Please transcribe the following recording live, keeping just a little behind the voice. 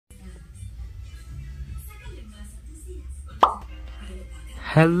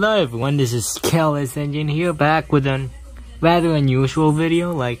Hello everyone, this is Careless Engine here, back with a rather unusual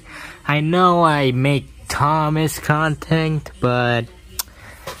video. Like, I know I make Thomas content, but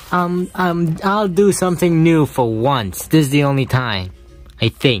I'll do something new for once. This is the only time, I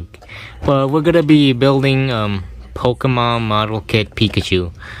think. But we're gonna be building Pokemon model kit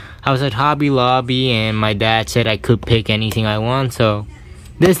Pikachu. I was at Hobby Lobby and my dad said I could pick anything I want, so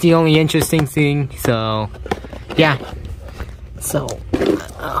this is the only interesting thing. So yeah. So,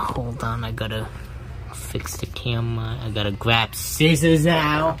 hold on, I gotta fix the camera. I gotta grab scissors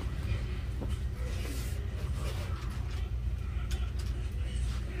now.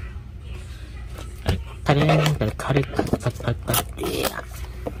 Gotta cut it. Yeah.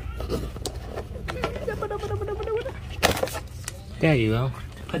 There you go.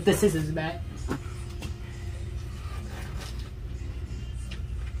 Put the scissors back.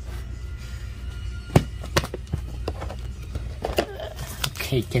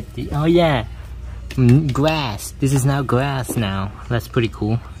 Okay, get the, oh yeah, grass. This is now grass now. That's pretty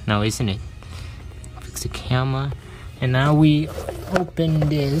cool now, isn't it? Fix the camera. And now we open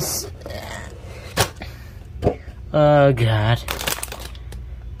this. Oh god.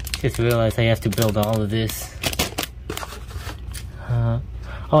 Just realized I have to build all of this.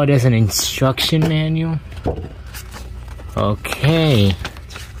 Oh, there's an instruction manual. Okay.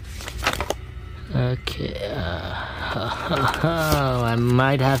 Okay. I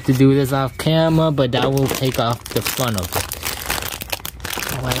might have to do this off camera, but that will take off the front of it.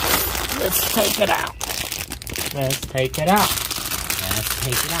 Let's take it out. Let's take it out. Let's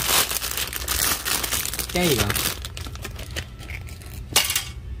take it out. There you go.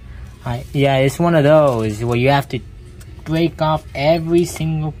 Alright, yeah, it's one of those where you have to break off every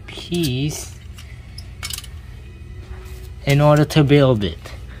single piece in order to build it.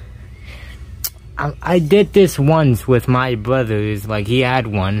 I did this once with my brothers, like he had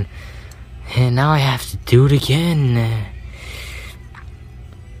one, and now I have to do it again.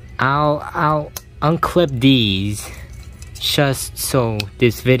 I'll unclip these just so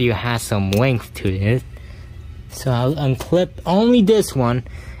this video has some length to it. So I'll unclip only this one,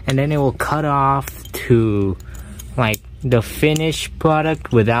 and then it will cut off to like the finished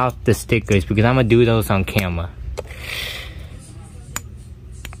product without the stickers, because I'm gonna do those on camera.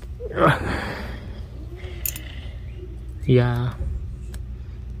 Yeah.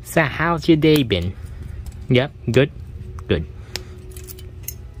 So how's your day been? Yep, good. Good.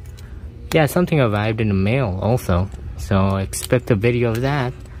 Yeah, something arrived in the mail also. So expect a video of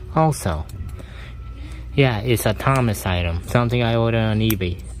that also. Yeah, it's a Thomas item. Something I ordered on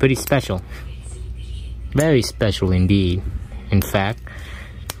eBay. Pretty special. Very special indeed. In fact.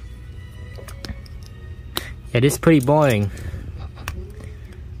 Yeah, this is pretty boring.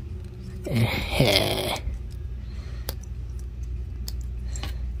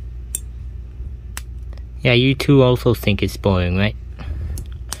 Yeah, you two also think it's boring, right?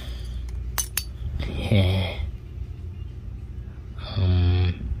 Yeah.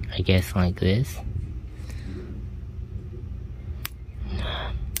 I guess like this.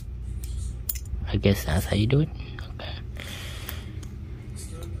 I guess that's how you do it. Okay.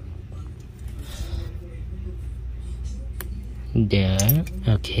 There.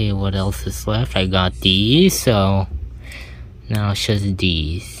 Okay, what else is left? I got these, so now it's just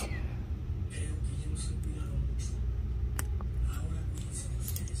these.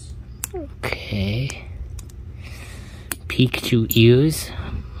 Okay. Pikachu ears,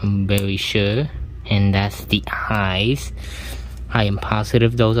 I'm very sure. And that's the eyes. I am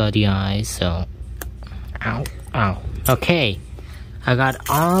positive those are the eyes, so. Ow, ow. Okay. I got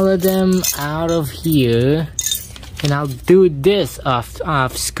all of them out of here. And I'll do this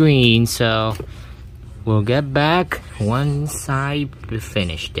off screen, so we'll get back once I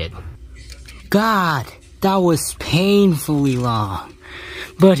finished it. God, that was painfully long.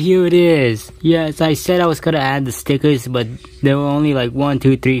 But here it is. Yes, I said I was gonna add the stickers, but there were only like 1,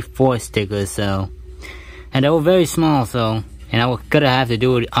 2, 3, 4 stickers, so. And they were very small, so. And I was gonna have to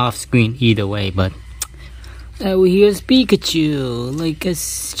do it off screen either way, but. Here's Pikachu, like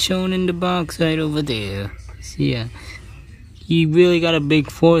as shown in the box right over there. So yeah. He really got a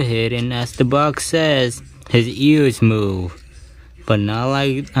big forehead, and as the box says, his ears move. But not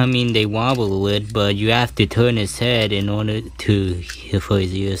like, I mean, they wobble a bit, but you have to turn his head in order for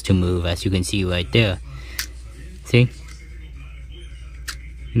his ears to move, as you can see right there. See?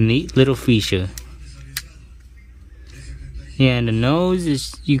 Neat little feature. Yeah, and the nose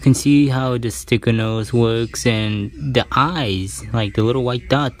is, you can see how the sticker nose works, and the eyes, like the little white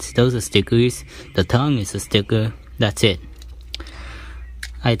dots, those are stickers. The tongue is a sticker. That's it.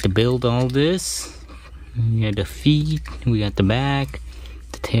 I had to build all this. We got the feet, we got the back,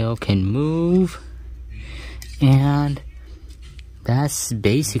 tail can move. And that's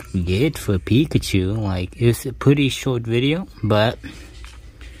basically it for Pikachu. Like, it's a pretty short video, but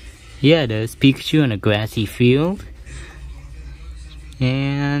yeah, there's Pikachu in a grassy field.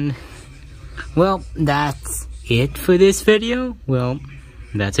 And well, that's it for this video. Well,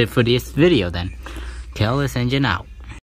 that's it for this video then. Careless Engine out.